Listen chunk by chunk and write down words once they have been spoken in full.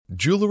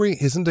Jewelry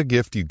isn't a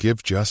gift you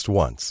give just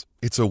once.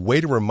 It's a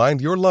way to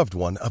remind your loved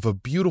one of a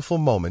beautiful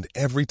moment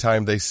every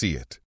time they see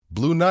it.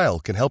 Blue Nile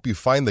can help you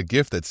find the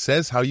gift that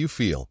says how you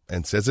feel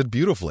and says it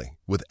beautifully,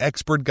 with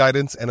expert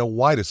guidance and a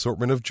wide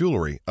assortment of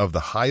jewelry of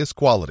the highest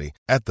quality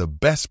at the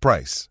best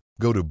price.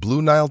 Go to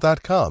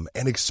BlueNile.com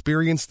and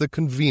experience the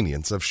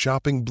convenience of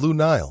shopping Blue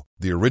Nile,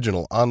 the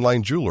original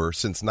online jeweler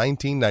since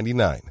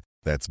 1999.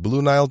 That's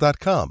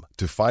BlueNile.com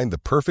to find the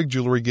perfect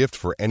jewelry gift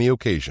for any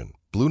occasion.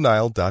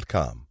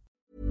 BlueNile.com.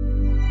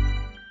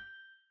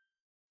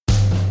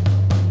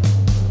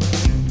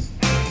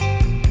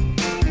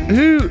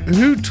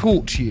 Who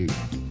taught you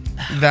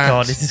that?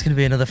 God, is this going to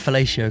be another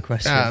fellatio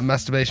question?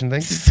 Masturbation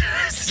thing.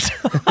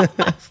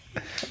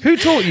 Who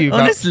taught you?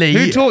 Honestly,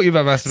 who taught you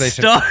about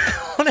masturbation?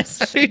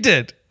 Honestly, Who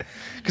did?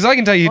 Because I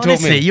can tell you, who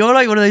honestly, taught me. you're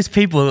like one of those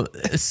people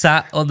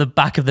sat on the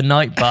back of the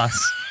night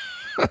bus,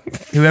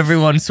 who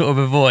everyone sort of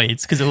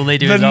avoids because all they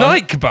do The is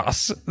Nike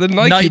bus. The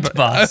Nike night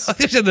bus. I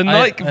said the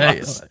Nike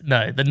bus.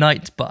 No, the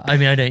night bus. I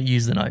mean, I don't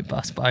use the night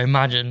bus, but I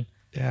imagine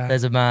Yeah.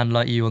 there's a man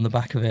like you on the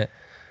back of it,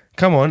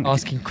 Come on.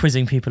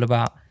 quizzing people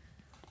about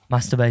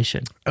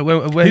masturbation.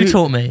 Who Who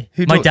taught me?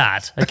 who My taught-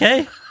 dad.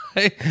 Okay,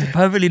 it's a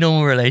perfectly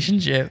normal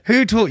relationship.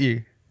 Who taught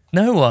you?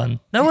 No one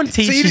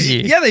teaches you.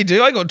 Yeah, they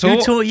do. I got taught.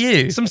 Who taught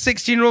you? Some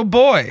 16-year-old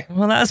boy.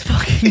 Well, that's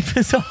fucking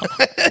bizarre.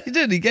 He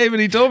did. He came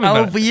and he told me How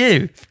about old were it.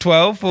 you?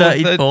 12 or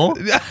 34?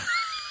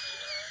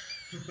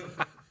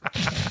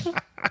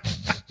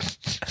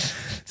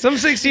 Some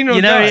 16-year-old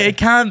You know, guy. it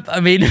can't. I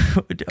mean,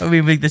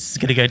 this is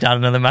going to go down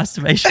another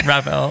masturbation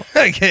rabbit hole.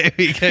 Okay,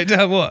 we go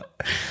down what?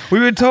 We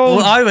were told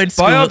Well, I went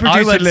by our school- I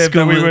producer went Liv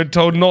that we school- were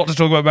told not to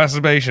talk about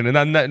masturbation,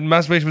 and that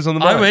masturbation was on the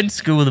mind. I went to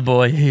school with a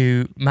boy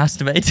who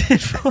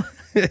masturbated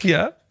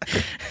Yeah.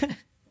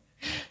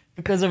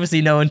 because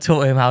obviously no one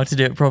taught him how to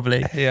do it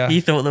properly. Yeah. He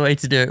thought the way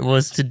to do it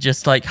was to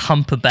just like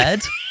hump a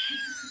bed.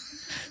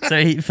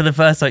 So for the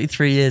first like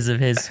 3 years of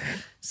his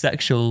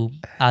sexual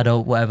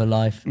adult whatever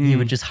life, he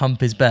would just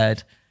hump his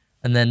bed,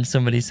 and then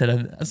somebody said, "Oh,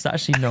 that's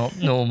actually not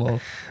normal."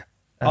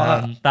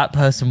 That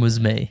person was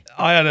me.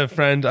 I had a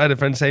friend,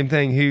 same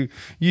thing, who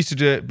used to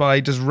do it by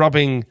just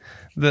rubbing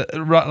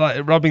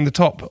the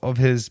top of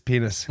his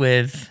penis,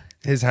 With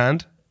his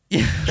hand,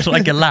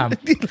 like a lamp,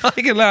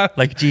 like a lamp,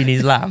 like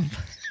Genie's lamp.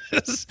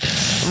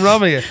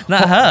 rubbing it,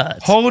 That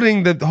hurt.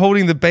 holding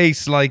the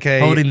base like a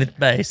Holding the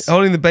base.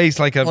 holding the base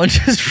like a Or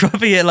just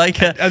rubbing it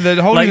like a And then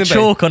holding like the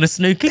chalk on a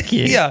snooker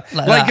cue. yeah,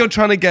 like that. you're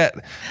trying to get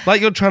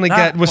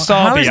That-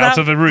 wasabi how is out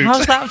that- of a root.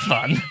 How's that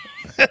fun?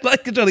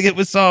 Like you're trying to get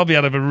wasabi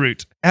out of a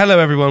root. Hello,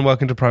 everyone.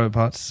 Welcome to Private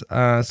Parts.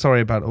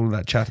 Sorry about all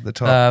that chat at the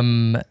top.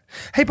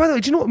 Hey, by the way,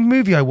 do you know what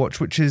movie I watched,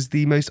 which is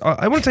the most...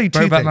 I want to tell you two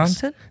Brokeback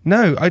things. Mountain?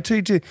 No, I tell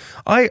you two.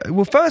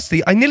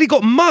 Firstly, I nearly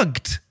got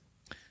mugged.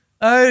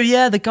 Oh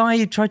yeah, the guy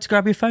who tried to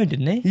grab your phone,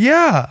 didn't he?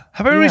 Yeah.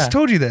 Have I already Yeah.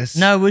 told you this?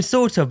 No, we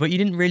sort of, but you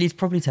didn't really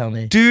probably tell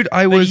me. Dude,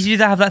 But you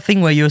do have that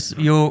thing where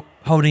you're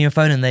holding your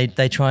phone and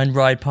they try and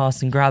ride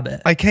past and grab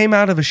it. I came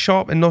out of a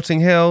shop in Notting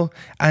Hill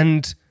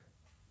and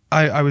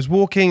I was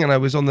walking and I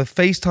was on the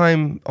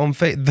FaceTime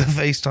The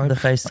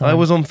FaceTime. I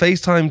was on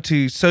FaceTime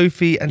to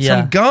Sophie and Yeah.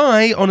 some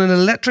guy on an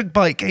electric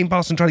bike came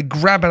past and tried to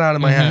grab it out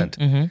of my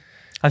hand.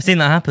 I've seen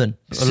that happen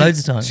loads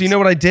of times. So you know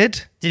what I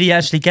did? Did he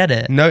actually get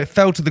it? No, it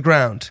fell to the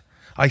ground.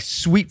 I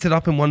sweeped it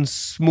up in one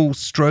small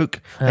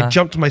stroke. I Yeah.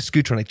 jumped on my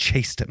scooter and I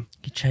chased him.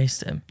 You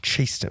chased him.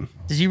 Chased him.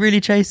 Did you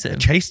really chase him?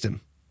 Chased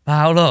him. For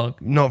how long?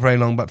 Not very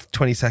long, but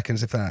 20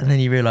 seconds if that. And then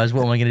you realised,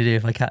 what am I going to do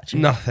if I catch you?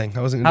 Nothing.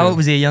 I wasn't How going old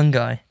was he? A young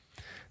guy?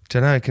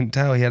 Don't know. I couldn't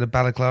tell. He had a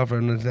balaclava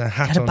and a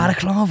hat on. He had a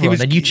balaclava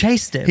on and you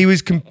chased him? He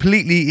was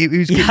completely... He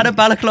was You had a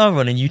balaclava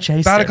on and you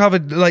chased him? balaclava,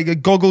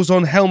 like goggles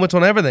on, helmet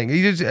on, everything.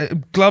 He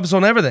did gloves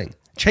on, everything.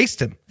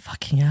 Chased him.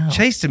 Fucking hell.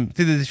 Chased him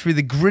through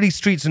the gritty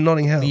streets of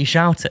Notting Hill. Were you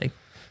shouting?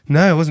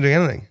 No, I wasn't doing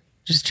anything.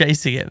 Just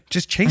chasing him?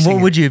 Just And chasing what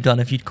him. would you have done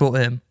if you'd caught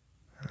him?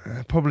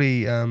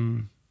 Probably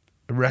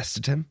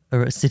arrested him.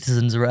 Or a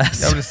citizen's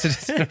arrest? I would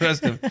have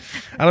arrested him. And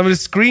I would have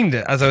screamed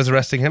it as I was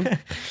arresting him.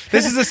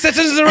 This is a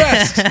citizen's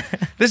arrest.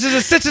 This is a Do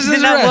you citizen's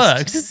think that arrest.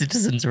 works? A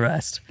citizen's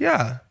arrest?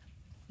 Yeah.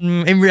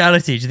 In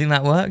reality, do you think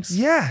that works?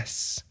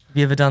 Yes. Have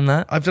you ever done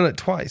that? I've done it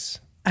twice.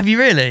 Have you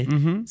really?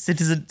 Mm-hmm.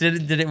 Citizen,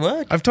 did it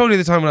work? I've told you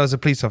the time when I was a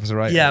police officer,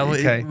 right? Yeah,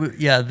 Okay.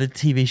 yeah, the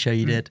TV show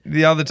you did.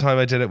 The other time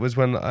I did it was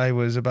when I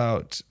was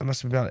I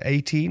must have been about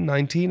 18,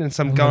 19, and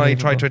some guy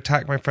tried to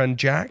attack my friend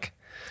Jack.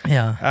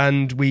 Yeah.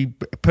 And we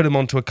put him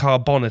onto a car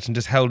bonnet and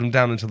just held him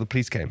down until the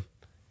police came.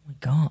 Oh my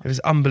God. It was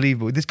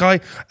unbelievable. This guy,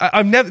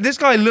 this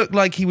guy looked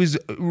like he was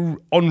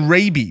on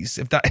rabies,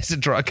 if that is a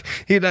drug.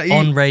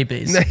 On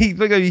rabies? No,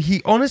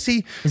 he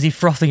honestly Was he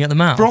frothing at the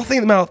mouth? frothing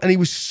at the mouth, and he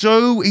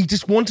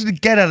just wanted to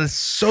get at us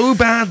so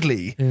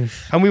badly.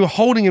 And we were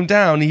holding him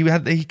down.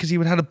 Because he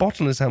had a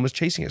bottle in his hand, was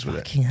chasing us with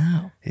it. Fucking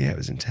hell. Yeah, it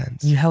was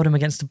intense. You held him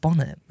against a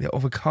bonnet. Yeah,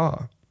 of a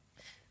car.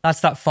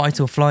 That's that fight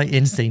or flight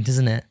instinct,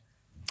 isn't it?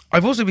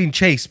 I've also been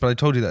chased, but I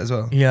told you that as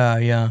well. Yeah,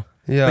 yeah.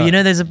 Yeah. But you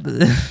know, there's I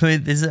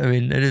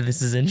don't know if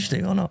this is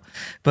interesting or not,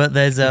 but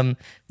there's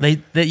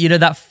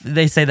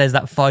they say there's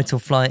that fight or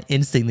flight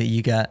instinct that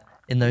you get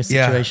in those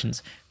Yeah.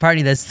 situations.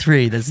 Apparently there's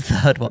 3. There's a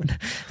third one.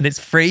 And it's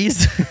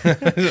freeze,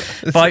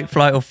 fight,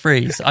 flight, or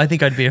freeze. I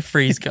think I'd be a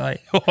freeze guy.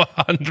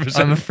 100%.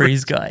 I'm a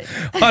freeze guy.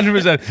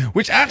 100%.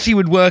 Which actually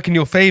would work in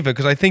your favor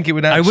because I think it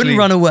would actually. I wouldn't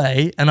run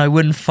away and I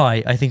wouldn't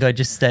fight. I think I'd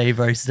just stay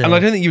very still. And I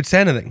don't think you'd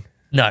say anything.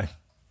 No.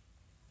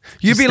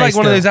 You'd Just be stay like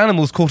one of still. those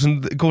animals caught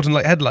in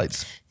like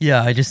headlights.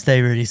 Yeah, I just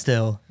stay really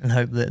still and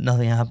hope that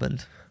nothing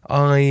happened.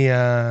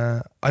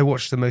 I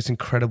watched the most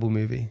incredible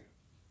movie.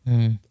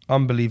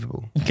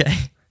 Unbelievable. Okay.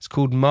 It's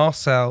called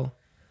Marcel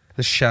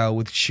the Shell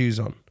with Shoes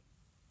On.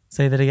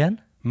 Say that again.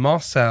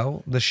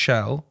 Marcel the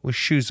Shell with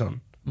shoes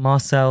on.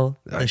 Marcel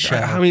the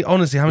Shell. How many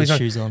with times?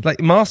 shoes on. Like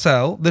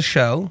Marcel the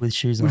Shell With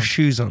shoes on. with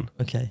shoes on.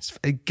 Okay.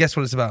 Guess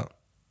what it's about?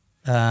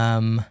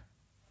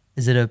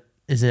 Is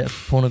it a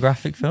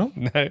pornographic film?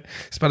 No,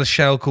 it's about a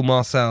shell called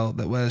Marcel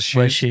that wears shoes.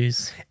 Wears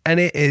shoes. And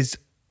it is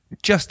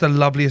just the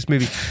loveliest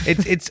movie.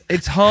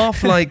 It's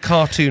half like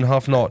cartoon,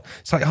 half not.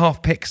 It's like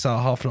half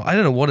Pixar, half not. I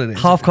don't know what it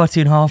is. Half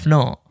cartoon, half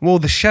not. Well,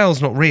 the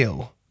shell's not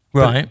real,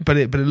 Right. But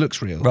it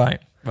looks real, Right.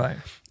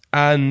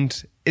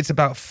 And it's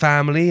about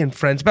family and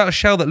friends. About a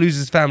shell that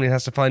loses family and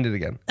has to find it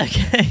again.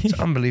 Okay. It's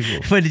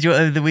unbelievable. When did you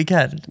over the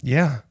weekend?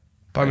 Yeah,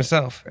 by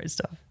myself. Great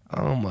stuff.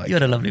 Oh my! You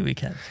had a lovely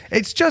weekend.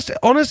 It's just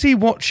honestly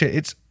watch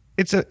it.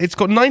 It's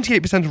got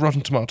 98% of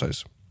Rotten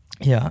Tomatoes.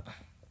 Yeah.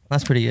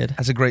 That's pretty good.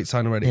 That's a great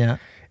sign already. Yeah.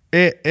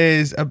 It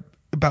is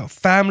about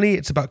family.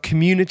 It's about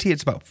community.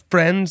 It's about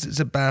friends. It's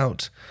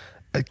about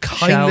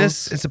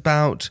kindness. Shells. It's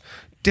about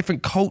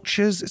different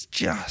cultures. It's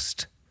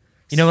just.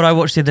 You know what I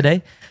watched the other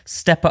day?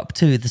 Step Up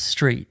to the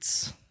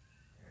Streets.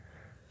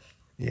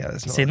 Yeah,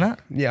 that's not. Seen that?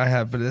 Yeah, I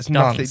have, but it's Dance.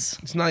 nothing.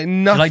 It's not nothing.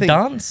 You like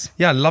dance?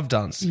 Yeah, I love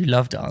dance. You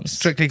love dance.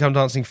 Strictly Come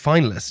Dancing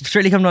finalist.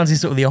 Strictly Come Dancing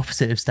is sort of the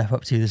opposite of Step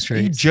Up to the Are you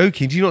Streets.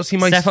 joking? Do you not see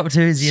my Step Up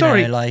to is,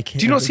 Sorry, like... do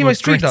you not see my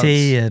street dance?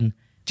 And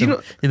Do you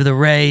not? with the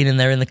rain and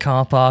they're in the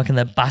car park and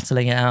they're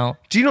battling it out.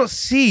 Do you not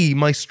see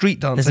my street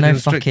dance? There's I do no in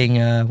the street-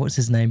 fucking, what's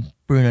his name?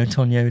 Bruno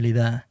Tognoli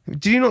there.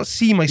 Do you not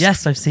see my?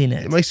 Yes, I've seen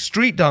it. My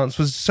street dance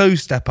was so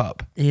step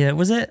up. Yeah,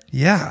 was it?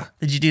 Yeah.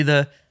 Did you do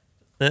the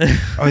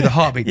Oh, the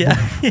heartbeat.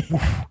 yeah.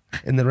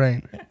 In the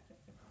rain.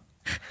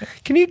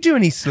 Can you do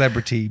any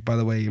celebrity, by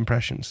the way,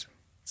 impressions?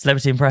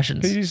 Celebrity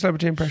impressions? Can you do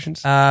celebrity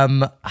impressions? I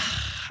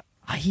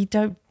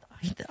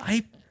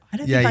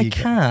don't think I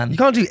can. You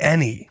can't do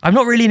any. I'm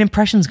not really an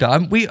impressions guy.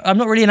 I'm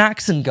not really an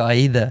accent guy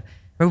either.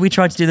 Remember we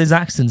tried to do those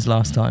accents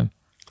last time?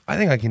 I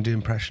think I can do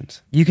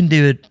impressions. You can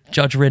do a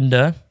Judge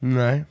Rinder.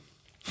 No.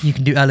 You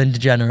can do Ellen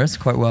DeGeneres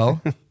quite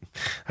well.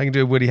 I can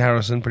do a Woody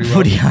Harrelson pretty well.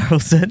 Woody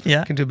Harrelson,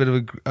 yeah. I can do a bit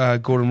of a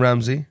Gordon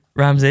Ramsay.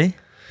 Ramsay.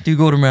 Do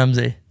Gordon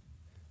Ramsay.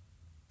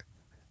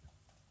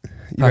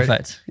 You ready?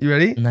 Perfect. You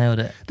ready? Nailed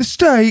it. The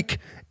steak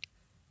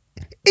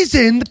is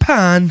in the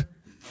pan.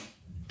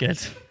 Good.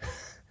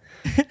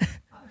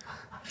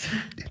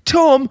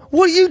 Tom,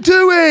 what are you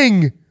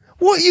doing?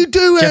 What are you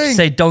doing? Do you have to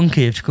say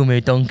donkey if you call me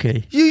a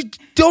donkey? You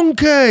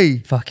donkey.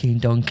 Fucking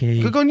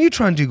donkey. Go on, you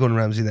try and do Gordon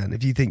Ramsay then,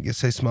 if you think you're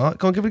so smart.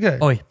 Go on, give it a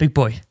go. Oi, big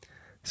boy.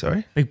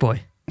 Sorry? Big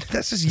boy.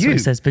 That's just That's you. what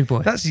it says, big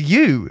boy. That's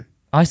you.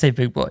 I say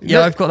big boy. Yeah,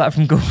 No. I've got that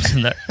from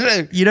Gordon though.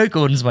 No. You know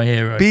Gordon's my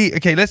hero.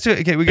 Okay, let's do it.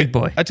 Okay, Big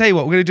boy. I tell you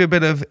what, we're going to do a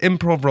bit of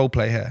improv role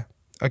play here.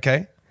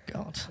 Okay?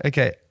 God.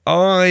 Okay.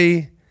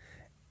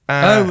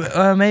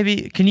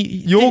 Maybe, can you...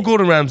 You're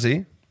Gordon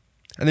Ramsay,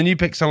 and then you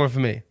pick someone for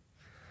me.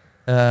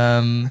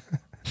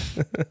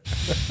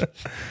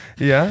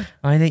 Yeah?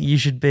 I think you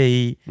should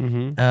be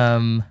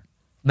Meghan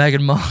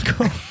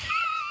Markle.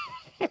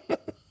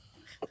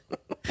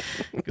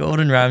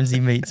 Gordon Ramsay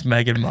meets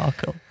Meghan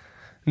Markle.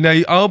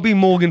 No, I'll be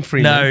Morgan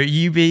Freeman. No,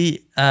 you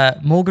be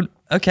Morgan.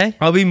 Okay.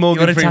 I'll be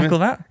Morgan You want to Freeman. tackle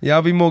that? Yeah,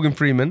 I'll be Morgan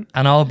Freeman.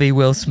 And I'll be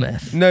Will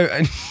Smith. No,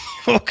 and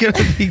you're going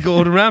to be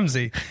Gordon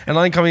Ramsay, and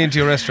I'm coming into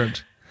your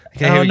restaurant.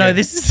 Okay, here Oh we no, go.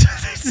 this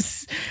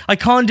is. I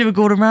can't do a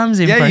Gordon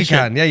Ramsay Yeah, impression. you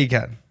can. Yeah, you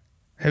can.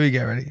 Here we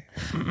go. Ready?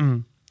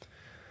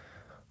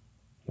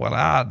 Well,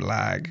 I'd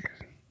like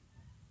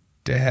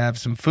to have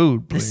some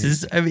food, please.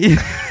 This is. I mean,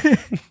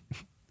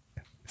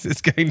 Is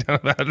this going down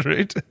a bad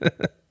route?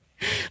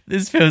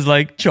 this feels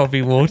like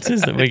choppy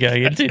waters that we're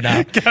going into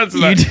now. Cancel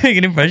You that. doing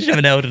an impression of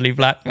an elderly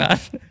black man.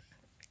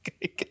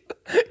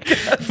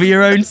 For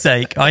your own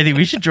sake, I think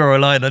we should draw a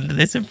line under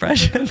this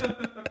impression.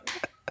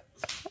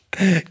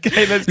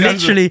 Okay, let's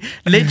cancel.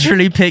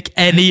 literally pick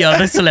any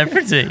other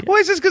celebrity. Why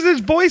is this? Because his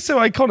voice so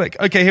iconic.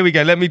 Okay, here we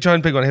go. Let me try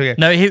and pick one. Here we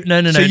go.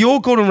 No. So you're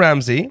Gordon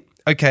Ramsay.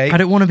 Okay. I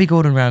don't want to be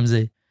Gordon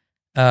Ramsay.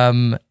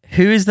 Who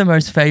is the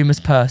most famous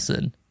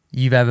person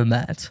you've ever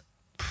met?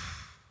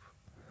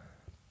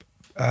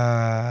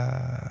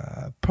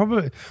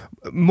 Probably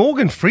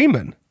Morgan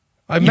Freeman.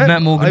 You've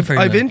met Morgan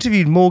Freeman? I've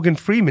interviewed Morgan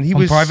Freeman. He On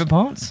was Private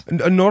Parts?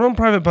 Not on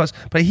Private Parts,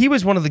 but he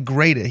was one of the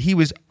greatest. He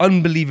was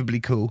unbelievably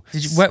cool.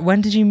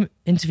 When did you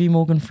interview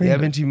Morgan Yeah, Freeman?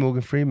 I've interviewed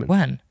Morgan Freeman.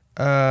 When?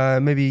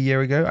 Maybe a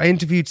year ago. I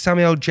interviewed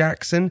Samuel L.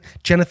 Jackson,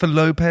 Jennifer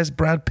Lopez,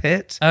 Brad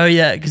Pitt. Oh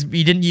yeah, because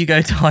you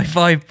go to high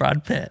five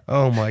Brad Pitt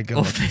Oh my or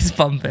god. fist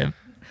bump him.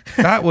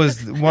 That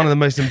was one of the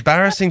most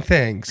embarrassing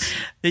things.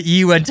 That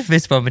you went to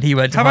fist bump and he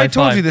went to Have high I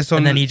told five, you this on-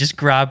 and then he just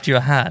grabbed your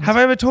hand. Have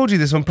I ever told you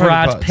this on Private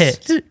Brad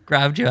Parts? Pitt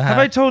grabbed your hand. Have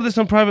I told this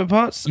on Private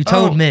Parts? You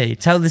told me.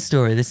 Tell this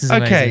story. This is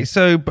amazing. Okay,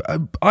 so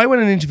I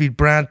went and interviewed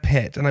Brad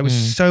Pitt, and I was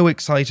so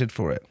excited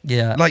for it.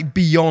 Yeah. Like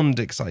beyond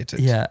excited.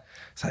 Yeah.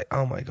 It's like,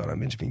 oh my God,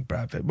 I'm interviewing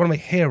Brad Pitt. One of my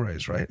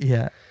heroes, right?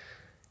 Yeah.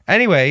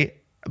 Anyway,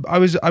 I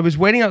was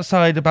waiting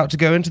outside, about to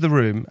go into the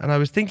room, and I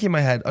was thinking in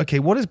my head, okay,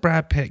 what is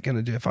Brad Pitt going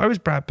to do? If I was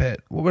Brad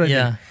Pitt, what would I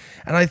do?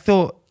 And I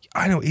thought,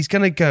 I know, he's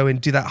going to go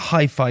and do that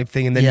high five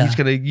thing, and then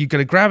you're going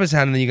to grab his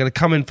hand, and then you're going to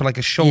come in for like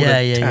a shoulder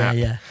tap.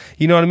 Yeah.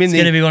 You know what I mean? It's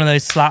going to be one of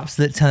those slaps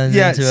that turns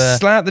into a...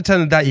 slap the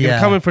turn of that. You're going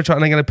to come in for a try,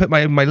 and I'm going to put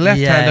my left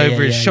hand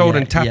over his shoulder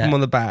and tap him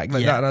on the back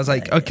like that. And I was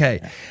like, okay.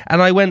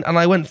 And I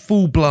went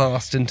full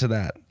blast into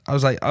that. I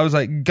was like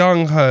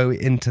gung ho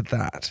into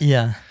that.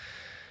 Yeah.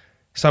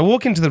 So I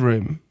walk into the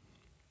room,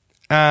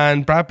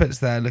 and Brad Pitt's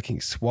there looking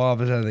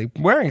suave as anything,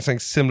 wearing something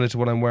similar to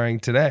what I'm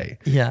wearing today.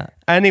 Yeah.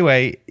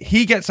 Anyway,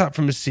 he gets up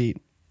from his seat.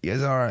 He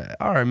goes, all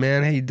right,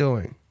 man, how you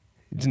doing?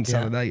 He didn't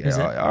sound like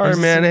that. All right,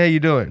 man, how you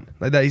doing?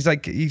 Like that. He's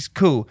like, he's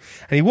cool.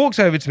 And he walks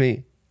over to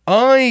me.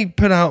 I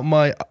put out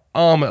my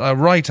arm at a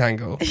right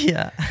angle.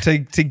 Yeah. To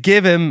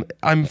give him,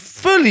 I'm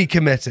fully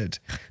committed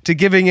to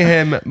giving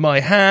him my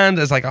hand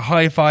as like a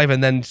high five,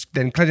 and then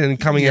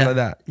coming in like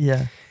that.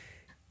 Yeah.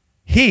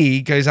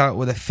 He goes out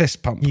with a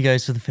fist pump. He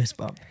goes for the fist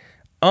bump.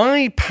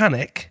 I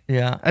panic,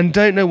 and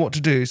don't know what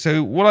to do.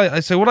 So what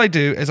I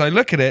do is I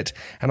look at it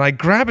and I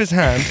grab his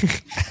hand,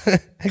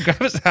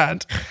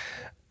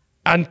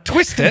 and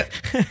twist it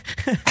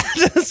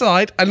to the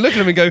side, and look at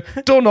him and go,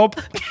 doorknob.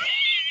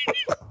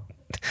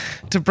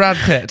 To Brad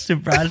Pitt.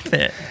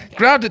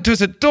 Grabbed it,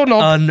 twisted,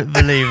 doorknob.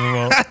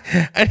 Unbelievable.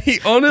 And he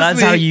honestly...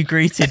 That's how you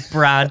greeted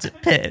Brad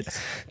Pitt.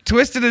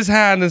 Twisted his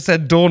hand and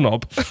said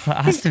doorknob.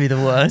 That has to be the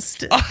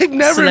worst. I've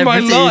never in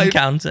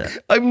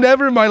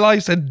my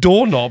life said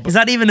doorknob. Is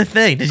that even a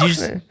thing? Did you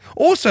just...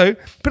 Also,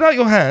 put out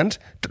your hand.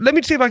 Let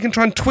me see if I can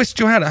try and twist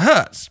your hand. It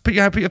hurts. Put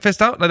your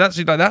fist out like that.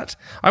 So like that.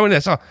 I went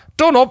this. Oh,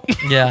 doorknob.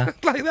 Yeah.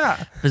 Like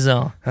that.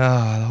 Bizarre.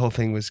 The whole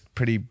thing was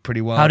pretty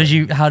wild.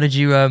 How did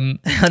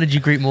you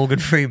greet Morgan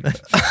Freeman?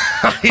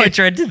 I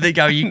tried to think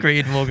how you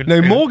greeted Morgan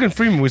Freeman. No, Morgan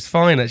Freeman was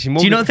fine actually.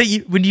 Do you not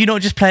think would you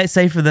not just play it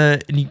safe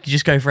and you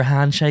just go for a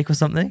handshake or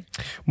something?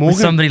 With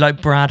somebody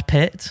like Brad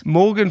Pitt?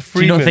 Morgan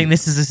Freeman. Do you not think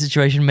this is a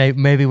situation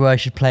maybe where I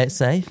should play it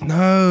safe?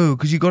 No,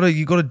 because you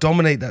gotta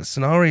dominate that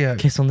scenario.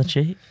 Kiss on the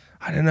cheek?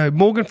 I don't know.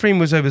 Morgan Freeman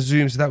was over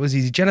Zoom, so that was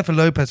easy. Jennifer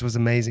Lopez was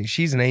amazing.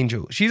 She's an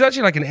angel. She's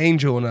actually like an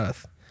angel on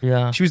earth.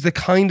 Yeah. She was the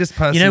kindest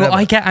person. You know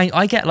what? Ever.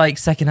 I get like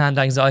secondhand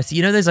anxiety.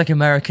 You know those like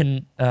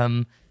American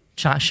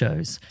chat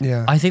shows?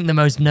 Yeah. I think the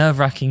most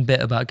nerve-wracking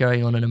bit about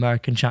going on an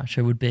American chat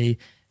show would be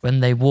when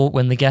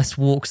the guest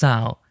walks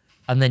out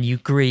and then you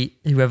greet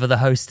whoever the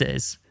host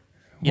is.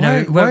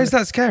 Why is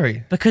that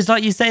scary? Because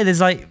like you say,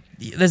 there's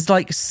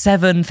like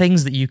 7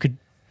 things that you could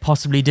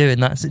possibly do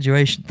in that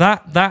situation.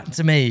 That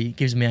to me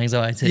gives me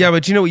anxiety. Yeah,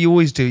 but do you know what you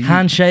always do?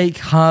 Handshake,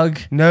 hug,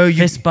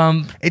 fist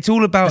bump. It's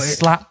all about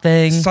slap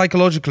thing.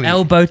 Psychologically.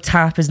 Elbow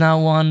tap is now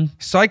one.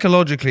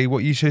 Psychologically,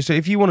 what you should... So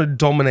if you want to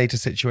dominate a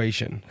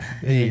situation...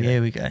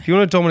 Here we go. If you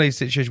want to dominate a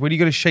situation, when you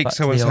got to shake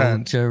someone's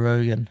hand... Joe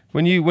Rogan.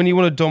 When you want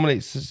to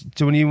dominate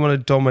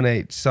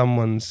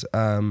someone's...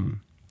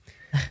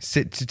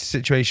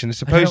 situation,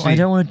 supposedly... I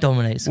don't want to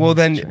dominate someone's Well,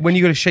 then, situation. when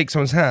you got to shake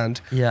someone's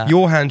hand,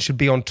 your hand should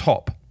be on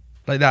top.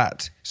 Like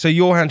that. So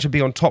your hand should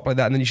be on top like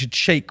that, and then you should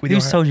shake with your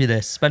hand. Who's told you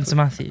this? Spencer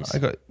Matthews.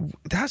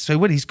 That's so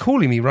weird. He's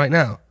calling me right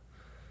now.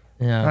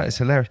 Yeah. That is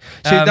hilarious.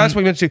 So that's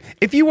what you're meant to do.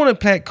 If you want to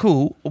play it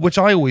cool, which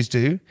I always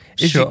do,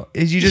 is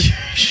you just...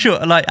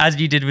 Sure, like as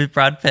you did with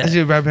Brad Pitt. As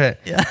you did with Brad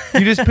Pitt. Yeah.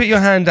 You just put your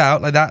hand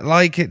out like that,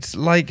 like it's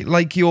like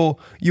your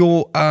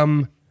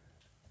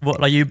What,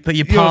 like you put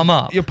your palm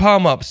up? Your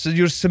palm up, so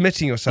you're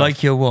submitting yourself.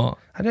 Like your what?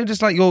 I don't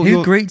just like your...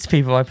 Who greets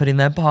people by putting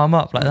their palm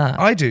up like that?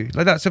 I do,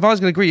 like that. So if I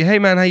was going to greet you, hey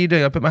man, how you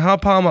doing? I put my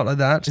palm up like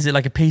that. Is it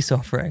like a peace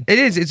offering? It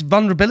is. It's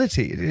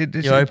vulnerability.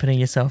 You're opening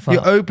yourself up.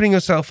 You're opening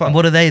yourself up. And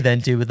what do they then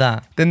do with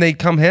that? Then they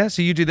come here,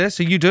 so you do this,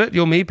 so you do it,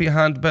 you're me, put your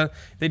hand, but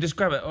they just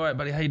grab it. All right,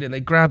 buddy, how you doing? They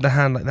grab the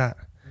hand like that.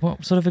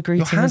 What sort of a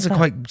greeting is that? Your hands are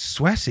quite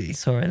sweaty.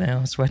 Sorry, now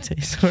I'm sweaty.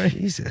 Sorry.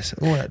 Jesus.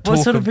 All that what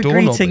talk sort of a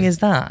greeting is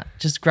that?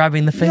 Just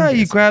grabbing the fingers? Yeah,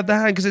 you grab the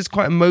hand because it's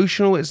quite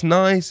emotional. It's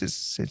nice.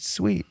 It's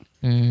sweet.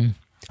 Mm.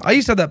 I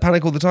used to have that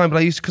panic all the time,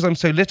 but because I'm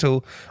so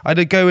little,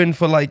 I'd go in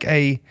for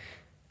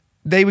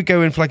they would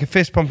go in for like a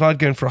fist pump, and I'd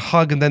go in for a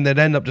hug, and then they'd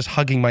end up just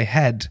hugging my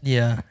head.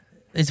 Yeah.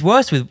 It's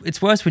worse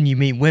when you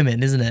meet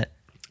women, isn't it?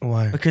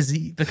 Why? Because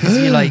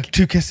you're like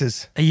 2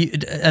 kisses. Are you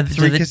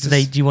 3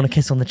 kisses. Do you want to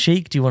kiss on the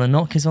cheek? Do you want to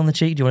not kiss on the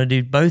cheek? Do you want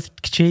to do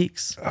both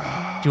cheeks? Do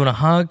you want to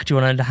hug? Do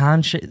you want to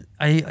handshake?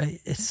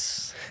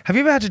 Have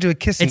you ever had to do a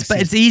kissing scene?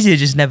 It's easier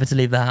just never to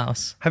leave the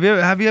house. Have you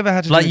ever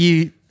had to like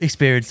you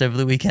experienced over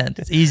the weekend?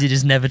 It's easier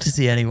just never to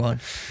see anyone.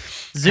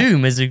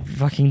 Zoom is a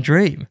fucking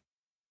dream.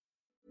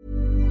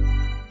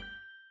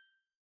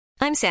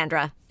 I'm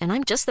Sandra, and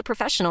I'm just the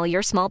professional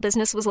your small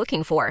business was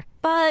looking for.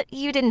 But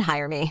you didn't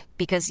hire me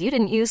because you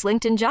didn't use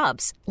LinkedIn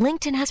Jobs.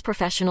 LinkedIn has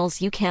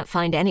professionals you can't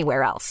find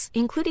anywhere else,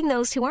 including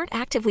those who aren't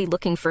actively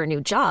looking for a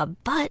new job,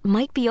 but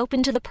might be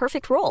open to the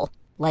perfect role,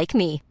 like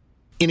me.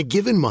 In a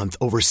given month,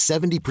 over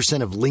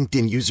 70% of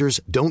LinkedIn users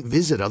don't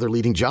visit other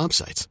leading job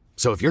sites.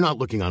 So if you're not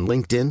looking on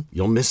LinkedIn,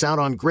 you'll miss out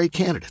on great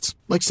candidates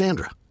like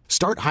Sandra.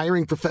 Start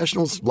hiring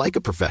professionals like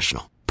a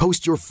professional.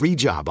 Post your free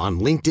job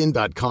on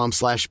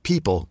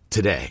linkedin.com/people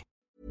today.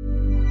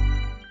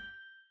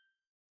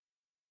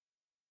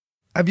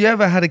 Have you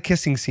ever had a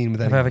kissing scene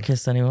with anyone? Have I ever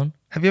kissed anyone?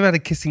 Have you ever had a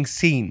kissing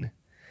scene?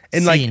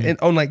 Scene.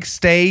 On like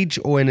stage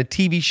or in a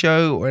TV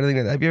show or anything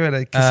like that? Have you ever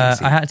had a kissing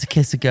scene? I had to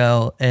kiss a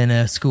girl in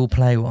a school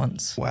play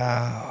once.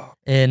 Wow.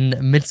 In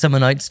Midsummer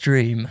Night's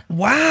Dream.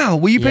 Wow.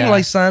 Were you playing Yeah.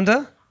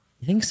 Lysander?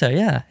 I think so,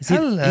 yeah.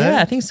 Hello.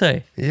 Yeah, I think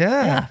so.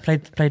 Yeah.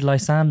 Played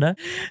Lysander.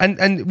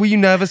 And were you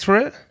nervous for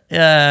it?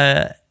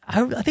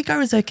 I think I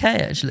was okay,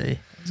 actually.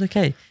 It was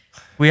okay.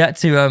 We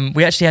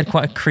actually had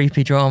quite a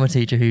creepy drama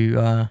teacher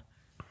who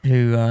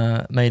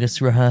made us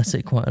rehearse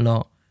it quite a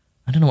lot.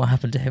 I don't know what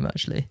happened to him,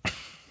 actually.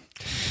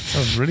 That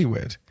was really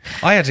weird.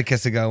 I had to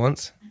kiss a girl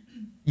once.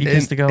 You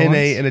kissed a girl once?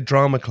 In a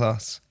drama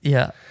class.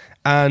 Yeah.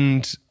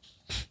 And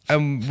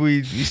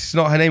it's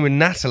not her name, was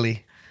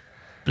Natalie.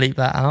 Bleep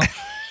that out.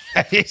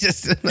 It's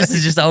just, This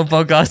is just a whole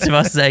podcast of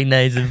us saying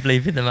names and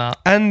bleeping them out.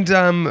 and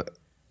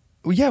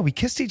yeah, we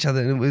kissed each other,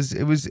 and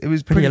it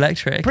was Pretty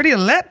electric. Pretty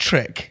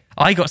electric.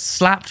 I got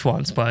slapped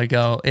once by a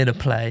girl in a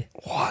play.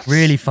 What?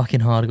 Really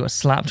fucking hard. I got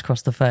slapped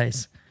across the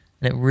face.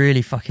 And it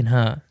really fucking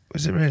hurt.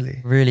 Was it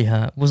really? Really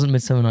hurt. Wasn't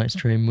Midsummer Night's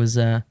Dream. Was,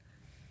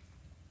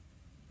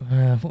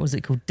 what was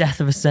it called? Death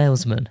of a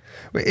Salesman.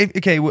 Yeah.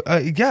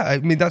 I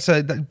mean, that's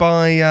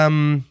by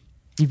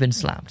You've been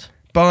slapped.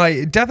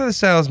 Death of the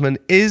Salesman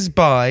is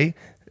by.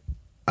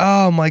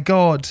 Oh my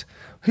God,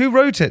 who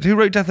wrote it? Who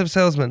wrote Death of a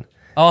Salesman?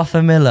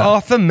 Arthur Miller.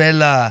 Arthur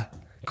Miller.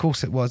 Of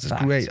course it was. It's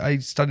Fact. great. I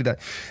studied that.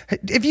 I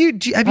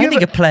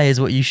think a play is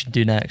what you should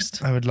do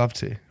next. I would love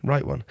to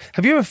write one.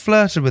 Have you ever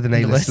flirted with an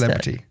In the A-list West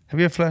End. celebrity? Have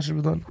you ever flirted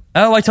with one?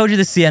 Oh, I told you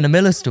the Sienna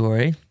Miller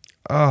story.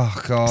 Oh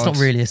God, It's not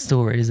really a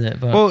story, is it?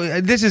 But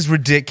Well, this is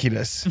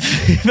ridiculous.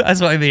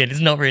 that's what I mean. It's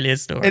not really a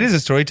story. It is a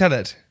story. Tell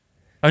it.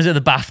 I was at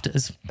the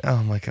BAFTAs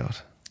Oh my God.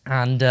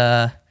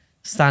 and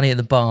standing at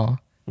the bar,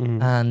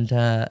 and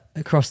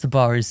across the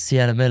bar is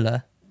Sienna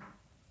Miller,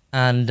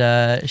 and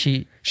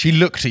She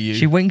looked at you.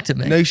 she winked at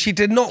me. No, she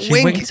did not She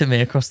wink. winked at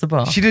me across the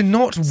bar. She did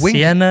not wink.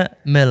 Sienna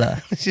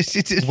Miller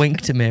She did-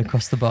 winked at me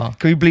across the bar.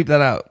 Can we bleep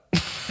that out?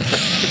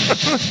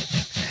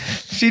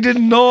 She did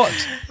not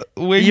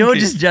wink. You're at-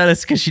 just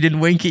jealous because she didn't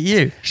wink at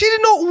you. She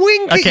did not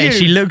wink at you. Okay,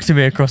 she looked at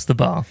me across the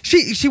bar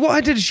She. What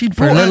I did is she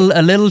for brought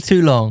a little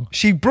too long.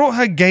 she brought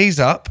her gaze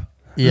up.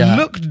 Yeah.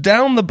 Looked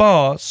down the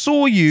bar,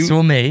 saw you,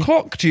 Saw me,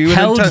 clocked you,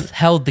 held and then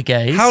held the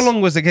gaze. how long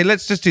was it? Okay,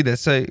 let's just do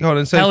this. So hold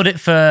on. So Held it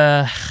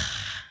for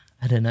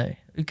I don't know,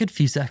 a good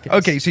few seconds.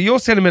 okay, so you're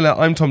Sienna Miller.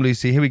 I'm Tom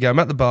Lucy. Here we go. I'm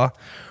at the bar.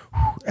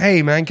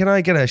 Hey man, can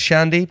I get a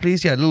shandy,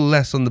 please? Yeah, a little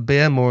less on the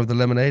beer, more of the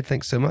lemonade.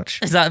 Thanks so much.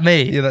 Is that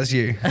me? Yeah, that's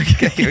you.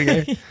 Okay, here we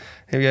go. Here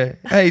we go.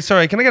 Hey,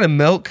 sorry, can I get a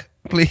milk,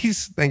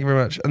 please? Thank you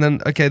very much. And then,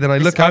 then I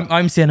look up.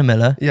 I'm Sienna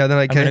Miller. Yeah, then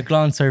I'm going to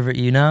glance over at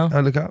you now. I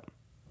look up.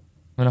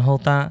 I'm going to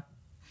hold that,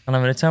 and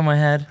I'm going to turn my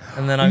head,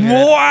 and then I'm going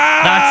to...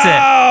 Wow! That's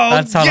it.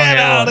 That's how Get long it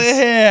out was. of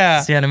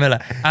here! Sienna Miller.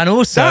 And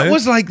also... That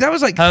was like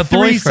her 3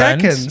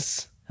 boyfriend,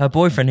 seconds. Her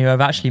boyfriend, who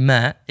I've actually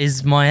met,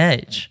 is my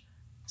age.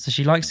 So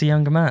she likes a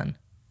younger man.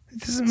 It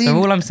doesn't mean. So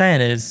all I'm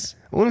saying is...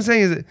 All I'm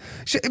saying is,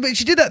 but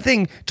she did that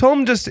thing.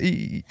 Tom just,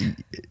 you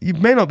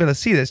may not be able to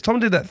see this. Tom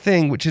did that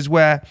thing, which is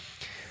where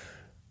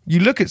you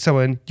look at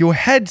someone, your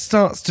head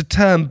starts to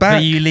turn back.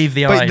 But you leave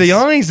the but eyes. the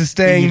eyes are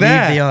staying you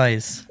there. leave the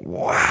eyes.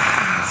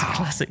 Wow. It's a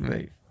classic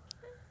move.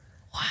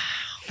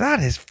 That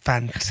is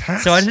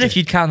fantastic. So I don't know if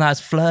you'd count that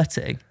as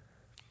flirting.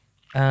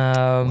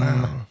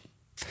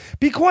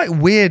 Be quite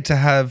weird to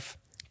have,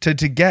 to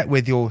get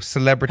with your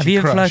celebrity Have you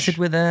ever crush. flirted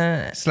with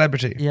a...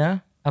 Celebrity. Yeah?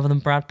 Other than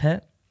Brad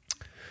Pitt?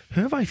 Who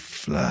have I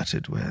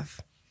flirted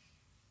with?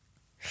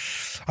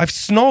 I've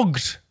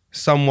snogged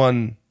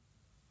someone.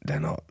 They're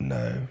not.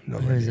 No,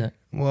 not Who really. is it?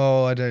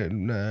 Well, I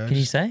don't know. Can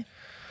you say?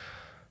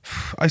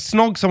 I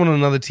snogged someone on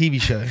another TV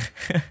show.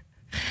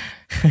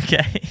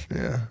 Okay.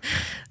 Yeah.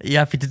 Are you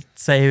happy to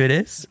say who it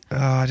is? Oh,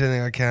 I don't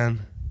think I can.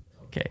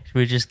 Okay. Should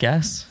we just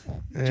guess?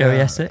 Yeah. Joey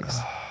Essex?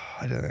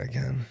 I don't think I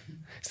can.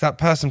 It's that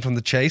person from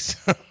The Chase.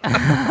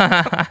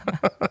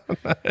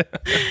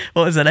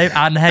 What was her name?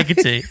 Anne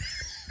Hegarty.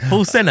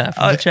 Paul Sinner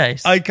from The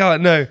Chase. I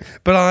can't. No,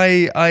 but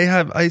I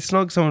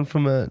snogged someone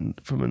from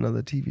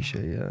another TV show.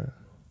 Yeah.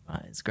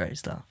 Right, it's great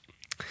stuff.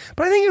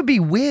 But I think it would be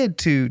weird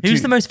to.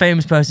 Who's the most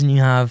famous person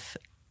you have?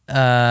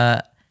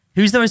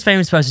 Who's the most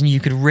famous person you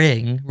could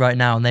ring right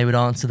now and they would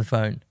answer the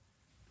phone?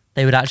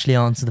 They would actually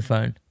answer the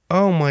phone.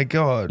 Oh my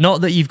God.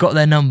 Not that you've got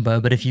their number,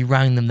 but if you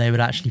rang them, they would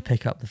actually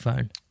pick up the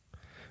phone.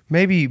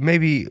 Maybe,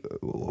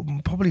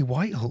 probably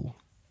Whitehall.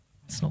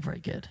 It's not very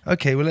good.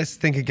 Okay, well, let's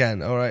think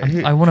again. All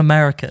right. I want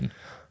American.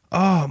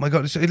 Oh my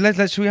God. So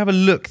should we have a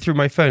look through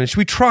my phone? Should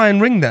we try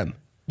and ring them?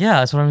 Yeah,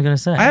 that's what I'm going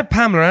to say. I have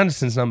Pamela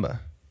Anderson's number,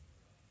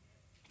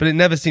 but it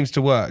never seems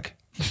to work.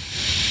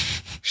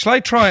 Shall I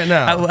try it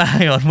now?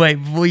 Hang on, wait.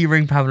 Before you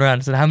ring Pamela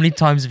Anderson, how many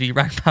times have you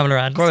rang Pamela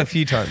Anderson? Quite a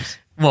few times.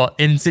 What,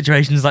 in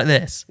situations like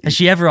this? Has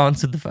she ever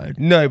answered the phone?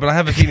 No, but I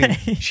have a feeling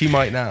she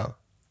might now.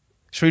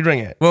 Should we ring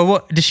it? Well,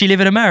 what does she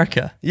live in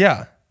America?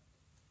 Yeah.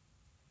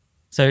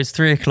 So it's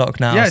 3:00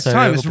 now. Yeah, it's so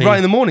time. It's right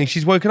in the morning.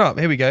 She's woken up.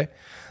 Here we go.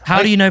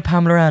 How do you know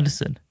Pamela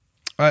Anderson?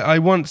 I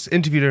once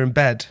interviewed her in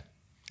bed.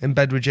 In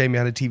Bed with Jamie.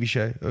 I had a TV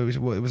show. It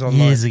was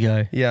online. Years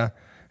ago. Yeah.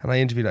 And I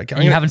interviewed her.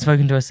 And you haven't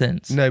spoken to her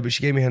since? No, but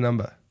she gave me her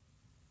number.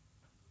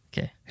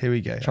 Okay. Here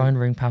we go. Try and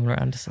ring Pamela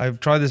Anderson. I've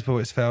tried this before.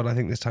 It's failed. I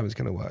think this time it's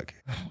going to work.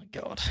 Oh my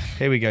God.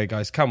 Here we go,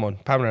 guys. Come on.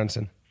 Pamela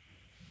Anderson.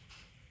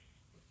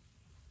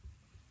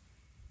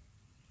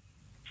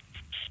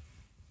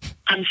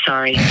 I'm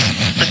sorry,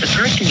 but the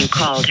person you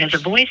called has a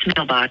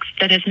voicemail box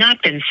that has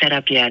not been set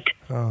up yet.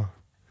 Oh.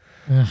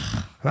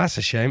 That's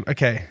a shame.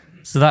 Okay.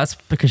 So that's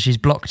because she's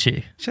blocked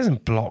you. She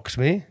hasn't blocked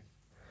me.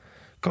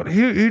 God,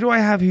 who do I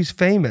have who's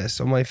famous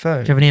on my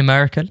phone? Do you have any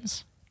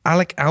Americans?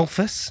 Alec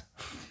Alphas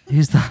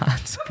Who's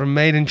that? from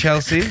Made in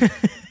Chelsea.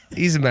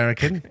 He's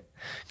American.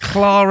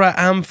 Clara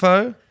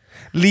Amfo.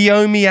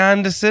 Leomi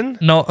Anderson.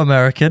 Not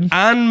American.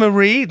 Anne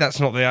Marie.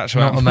 That's not the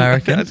actual. Not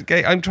American.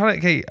 Okay, I'm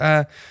trying to.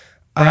 Okay.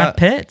 Brad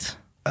Pitt?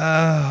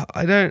 I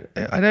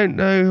don't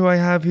know who I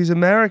have who's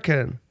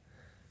American.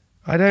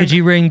 I don't. Could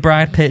you ring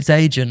Brad Pitt's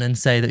agent and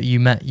say that you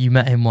met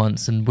him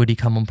once and would he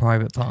come on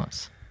private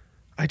parts?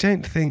 I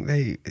don't think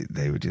they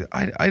would do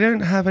that. I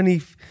don't have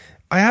any.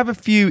 I have a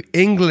few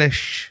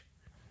English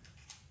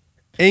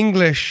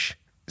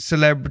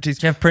celebrities.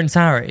 Do you have Prince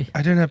Harry?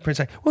 I don't have Prince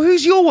Harry. Well,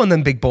 who's your one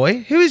then, big boy?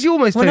 Who is your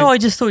most Well, famous? no, I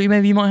just thought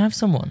maybe you might have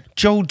someone.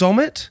 Joel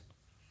Dommett?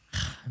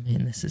 I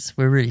mean,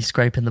 we're really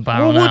scraping the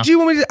barrel Well, now. what do you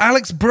want me to do?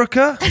 Alex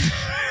Brooker?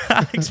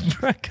 Alex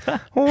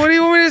Brooker. Well, what do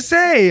you want me to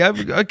say?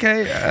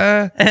 Okay.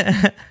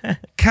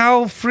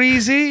 Cal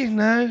Freezy?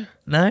 No.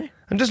 No?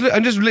 I'm just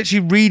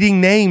literally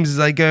reading names as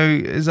I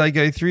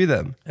go through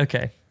them.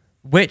 Okay.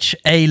 Which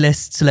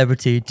A-list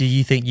celebrity do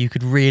you think you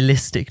could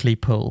realistically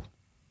pull?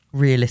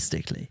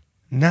 Realistically.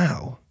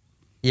 Now.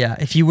 Yeah,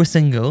 if you were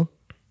single,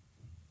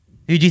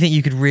 who do you think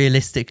you could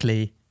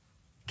realistically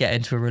get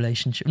into a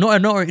relationship? Not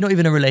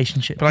even a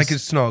relationship. But I could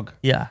snog.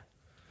 Yeah.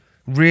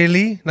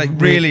 Really? Like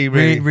really?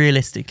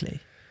 Realistically.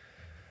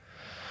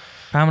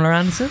 Pamela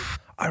Anderson?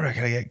 I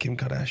reckon I get Kim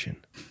Kardashian.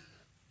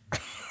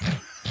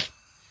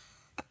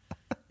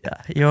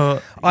 Yeah,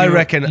 I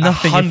reckon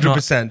nothing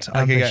 100%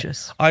 I could get.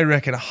 ambitious. I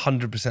reckon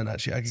 100%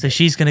 actually I could So get.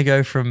 she's going to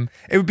go from...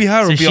 It would be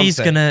her or So Beyonce. she's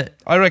going to...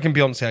 I reckon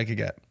Beyonce I could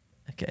get.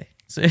 Okay.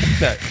 So, No.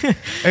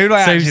 Who do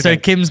I actually so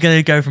think? Kim's going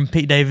to go from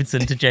Pete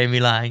Davidson to Jamie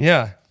Lang.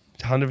 Yeah.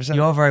 100%.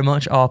 You are very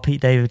much our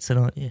Pete Davidson,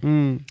 aren't you?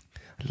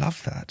 I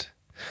love that.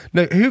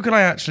 No, who can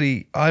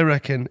I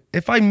reckon,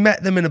 if I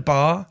met them in a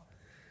bar,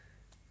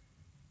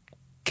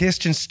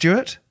 Kristen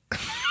Stewart?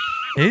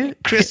 Who?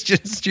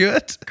 Kristen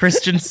Stewart?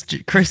 Kristen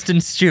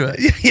Stewart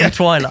Yeah. from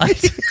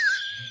Twilight.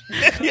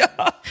 Yeah.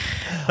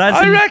 That's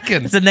I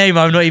reckon. It's a name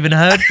I've not even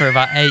heard for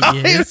about 8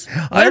 years.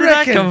 Where did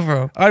that come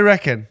from? I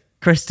reckon.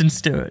 Kristen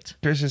Stewart.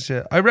 Kristen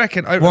Stewart. I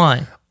reckon.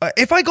 Why?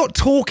 If I got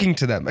talking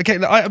to them, okay,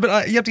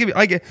 but you have to give me.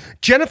 I get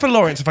Jennifer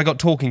Lawrence. If I got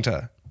talking to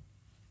her,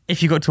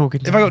 If you got talking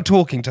to if her. I got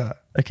talking to her,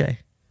 Okay.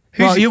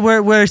 Who's-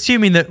 Well, we're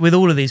assuming that with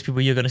all of these people,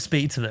 you're going to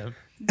speak to them.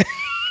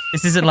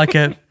 This isn't like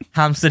a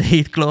Hampstead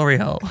Heath glory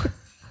hole.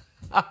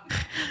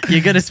 You're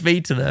going to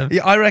speak to them.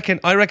 yeah, I reckon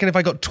if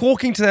I got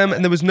talking to them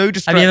and there was no Have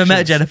distractions. you ever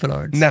met Jennifer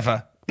Lawrence?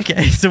 Never,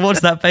 Okay, so what's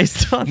that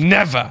based on?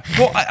 never.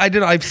 Well, I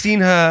don't know. I've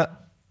seen her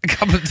a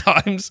couple of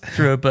times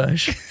Through a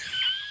bush.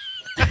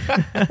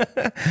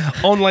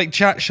 on like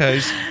chat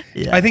shows.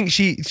 Yeah. I think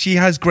she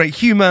has great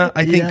humor.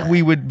 I think Yeah.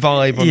 we would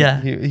vibe on Yeah.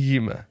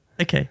 humor.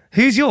 Okay.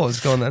 Who's yours?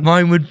 Go on then.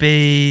 Mine would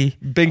be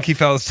Binky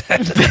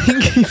Felstead.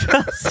 Pinky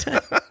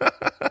Faster.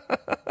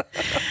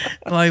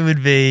 Mine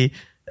would be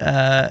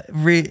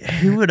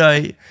who would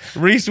I?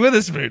 Reese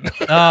Witherspoon.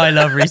 Oh, I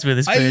love Reese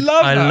Witherspoon. I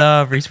love I her.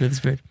 love Reese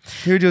Witherspoon.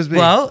 Who would yours be?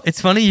 Well,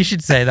 it's funny you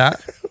should say that.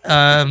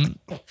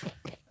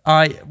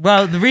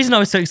 The reason I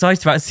was so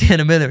excited about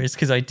Sienna Miller is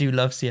because I do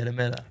love Sienna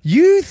Miller.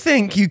 You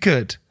think you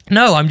could?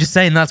 No, I'm just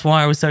saying that's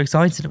why I was so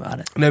excited about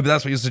it. No, but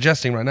that's what you're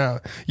suggesting right now.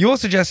 You're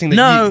suggesting that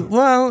No,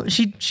 well,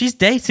 she's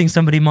dating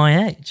somebody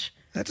my age.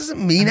 that doesn't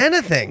mean It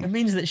anything.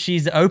 means that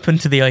she's open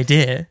to the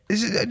idea.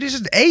 It's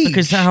just age.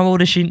 Because how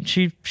old is she?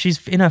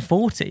 She's in her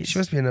 40s. She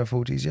must be in her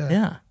 40s, yeah.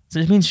 Yeah. So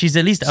it means she's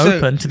at least So-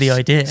 open to the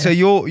idea. So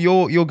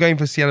you're going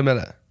for Sienna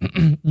Miller.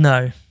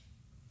 No,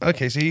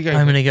 Okay, so you go.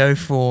 I'm going to go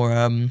for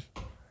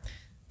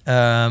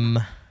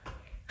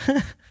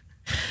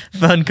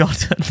Vern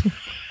Gotton.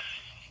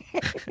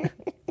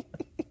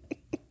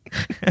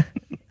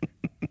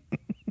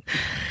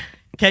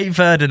 Kate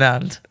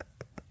Ferdinand,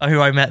 who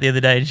I met the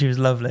other day, and she was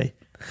lovely.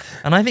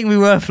 And I think we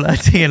were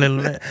flirting a little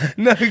bit.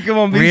 No, come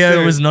on, be Rio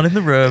serious. was not in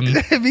the room.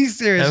 Be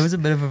serious. There was a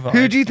bit of a vibe.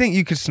 Who do you think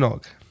you could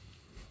snog?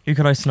 Who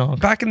could I snog?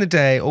 Back in the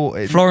day,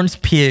 or Florence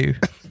Pugh.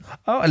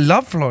 Oh, I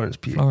love Florence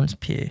Pugh. Florence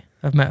Pugh.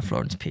 I've met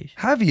Florence Pugh.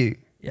 Have you?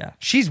 Yeah.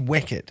 She's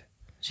wicked.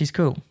 She's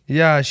cool.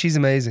 Yeah, she's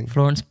amazing.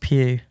 Florence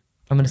Pugh.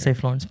 I'm going to say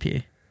Florence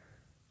Pugh.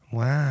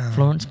 Wow.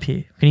 Florence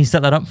Pugh. Can you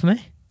set that up for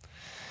me?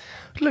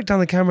 Look down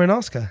the camera and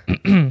ask her.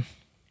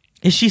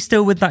 Is she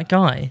still with that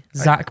guy,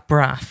 Zach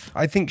Braff?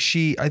 I think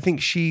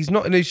she's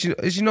not. No, is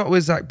she not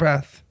with Zach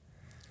Braff?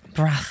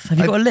 Braff. Have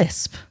you got a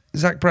lisp?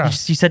 Zach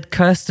Braff. You said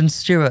Kirsten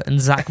Stewart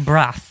and Zach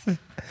Braff.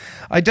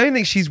 I don't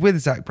think she's with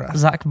Zach Braff.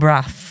 Zach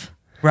Braff.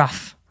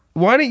 Braff.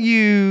 Why don't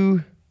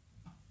you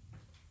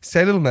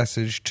say a little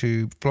message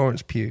to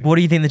Florence Pugh? What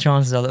do you think the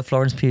chances are that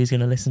Florence Pugh is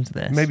going to listen to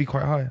this? Maybe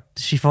quite high.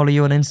 Does she follow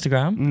you on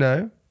Instagram?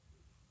 No.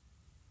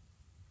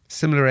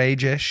 Similar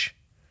age-ish.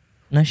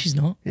 No, she's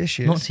not. Yes,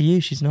 she is. Not to you,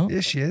 she's not.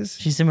 Yes, she is.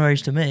 She's similar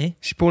age to me.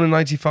 She's born in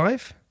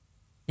 95?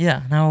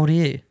 Yeah, and how old are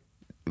you?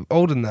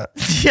 Older than that.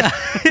 Yeah.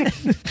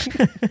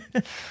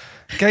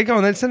 Okay, go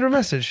on then. Send her a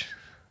message.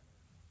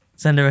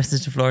 Send a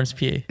message to Florence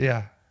Pugh.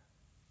 Yeah.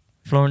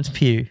 Florence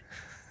Pugh,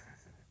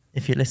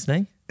 if you're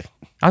listening.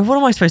 What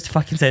am I supposed to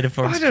fucking say to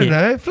Florence Pugh? I don't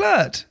know.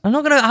 Flirt. I'm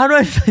not going to... How do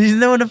I... There's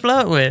no one to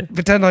flirt with.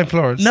 Pretend I'm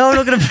Florence. No, I'm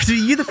not going to...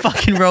 You the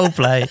fucking role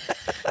play.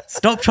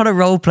 Stop trying to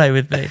role play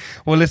with me.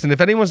 Well, listen,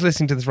 if anyone's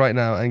listening to this right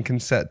now and can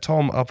set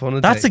Tom up on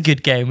a That's date... a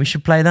good game. We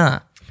should play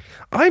that.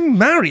 I'm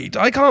married.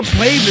 I can't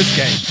play this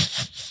game.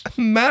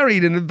 I'm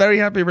married in a very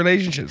happy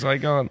relationship, so I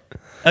can't.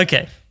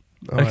 Okay.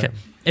 All okay. right.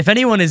 If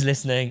anyone is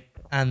listening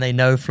and they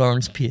know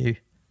Florence Pugh,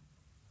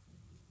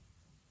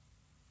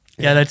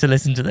 get her to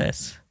listen to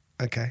this.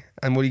 Okay.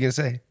 And what are you going to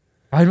say?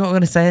 I'm not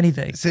going to say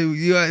anything. So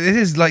this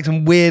is like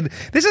some weird...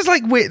 This is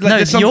like weird... Like No,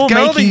 there's some you're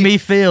girl making me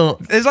feel...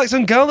 There's like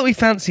some girl that we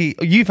fancy,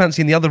 or you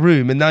fancy in the other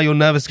room, and now you're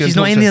nervous to go She's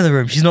and not talk in to the her. other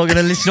room. She's not going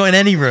to listen. She's not in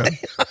any room.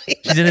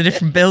 She's in a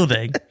different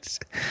building.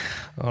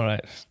 All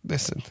right.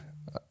 Listen.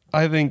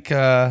 I think...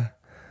 Can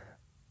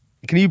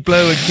you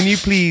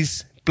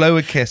please blow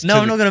a kiss?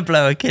 No, I'm not going to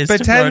blow a kiss to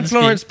Pretend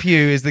Florence Pugh.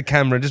 Pugh is the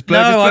camera. Just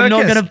blow No, I'm a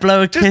not kiss. going to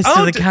blow a kiss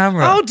to the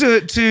camera. I'll do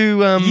it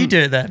to... You do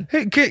it then.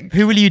 Who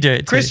Who will you do it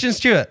to? Christian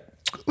Stewart.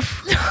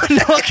 I'm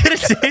not going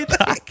to do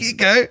that. Here you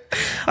go.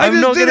 I'm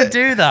not going to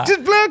do that.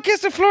 Just blow a kiss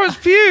to Florence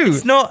Pugh.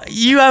 It's not...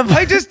 You have...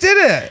 I just did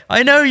it.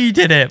 I know you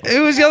did it.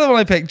 Who was the other one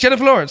I picked?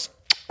 Jennifer Lawrence.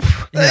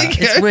 There Yeah, you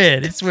go. it's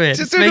weird. It's weird.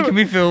 Just It's making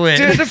me feel weird.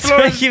 Do it to It's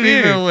Florence making me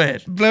Pugh. feel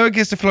weird. Blow a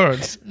kiss to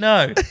Florence.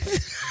 No.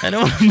 I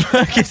don't want to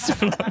blow a kiss to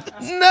Florence.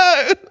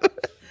 No.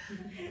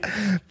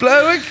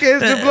 Blow a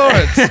kiss to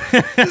Florence.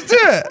 Just do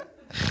it.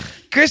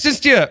 Christian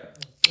Stewart.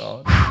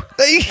 God.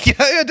 There you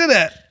go. I did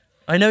it.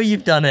 I know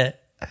you've done it.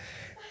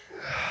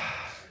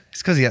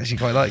 It's because he actually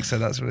quite likes her.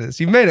 That's what it is.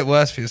 You've made it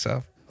worse for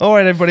yourself. All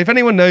right, everybody. If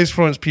anyone knows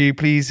Florence Pugh,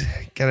 please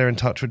get her in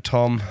touch with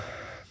Tom.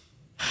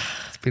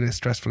 It's been a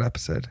stressful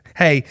episode.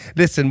 Hey,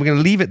 listen, we're going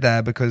to leave it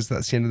there because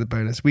that's the end of the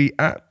bonus. We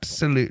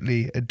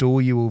absolutely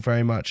adore you all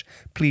very much.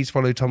 Please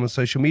follow Tom on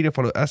social media.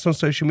 Follow us on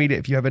social media.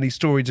 If you have any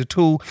stories at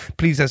all,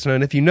 please let us know.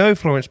 And if you know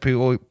Florence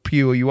Pugh or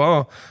you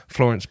are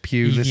Florence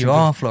Pugh, If you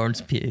are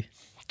Florence Pugh.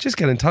 just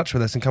get in touch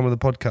with us and come on the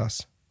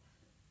podcast.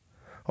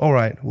 All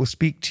right, we'll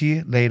speak to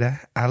you later,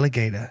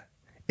 alligator.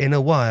 In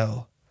a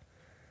while,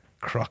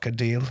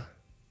 crocodile.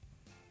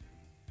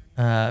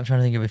 I'm trying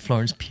to think of a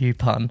Florence Pugh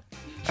pun.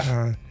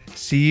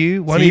 See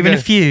you. So even a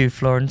few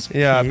Florence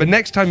Yeah, Pugh. but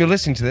next time you're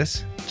listening to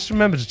this, just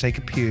remember to take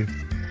a pew.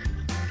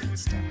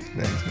 Thanks,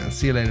 man.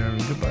 See you later,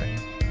 everyone. Goodbye.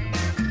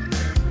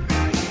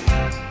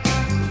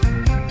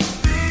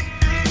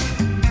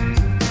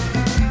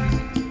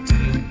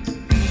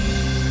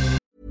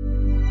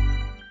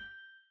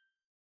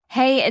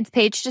 Hey, it's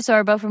Paige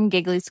DeSorbo from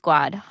Giggly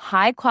Squad.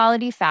 High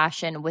quality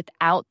fashion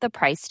without the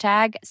price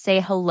tag. Say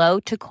hello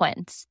to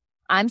Quince.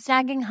 I'm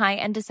snagging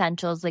high-end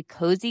essentials like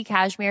cozy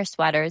cashmere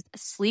sweaters,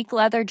 sleek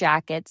leather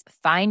jackets,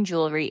 fine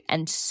jewelry,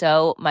 and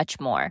so much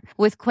more.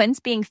 With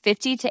Quince being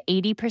 50 to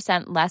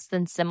 80% less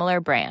than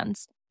similar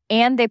brands.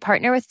 And they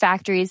partner with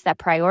factories that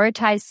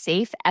prioritize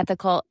safe,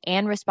 ethical,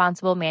 and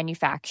responsible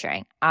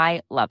manufacturing.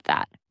 I love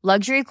that.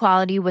 Luxury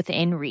quality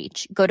within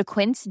reach. Go to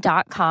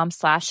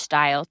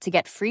quince.com/style to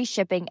get free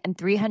shipping and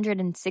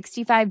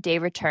 365-day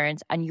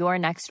returns on your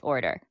next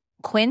order.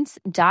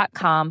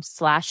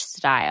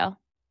 Quince.com/style.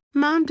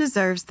 Mom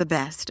deserves the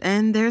best,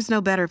 and there's no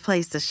better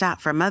place to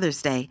shop for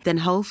Mother's Day than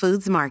Whole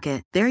Foods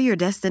Market. They're your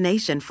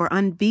destination for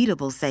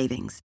unbeatable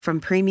savings, from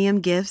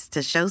premium gifts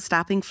to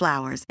show-stopping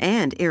flowers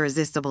and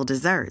irresistible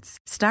desserts.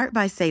 Start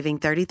by saving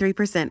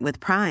 33% with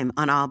Prime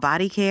on all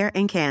body care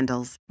and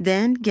candles.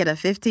 Then get a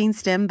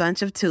 15-stem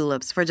bunch of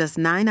tulips for just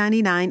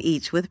 $9.99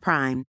 each with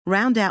Prime.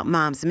 Round out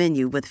Mom's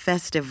menu with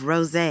festive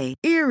rosé,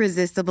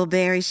 irresistible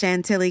berry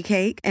chantilly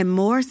cake, and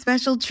more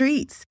special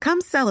treats.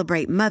 Come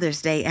celebrate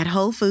Mother's Day at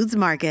Whole Foods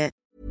Market.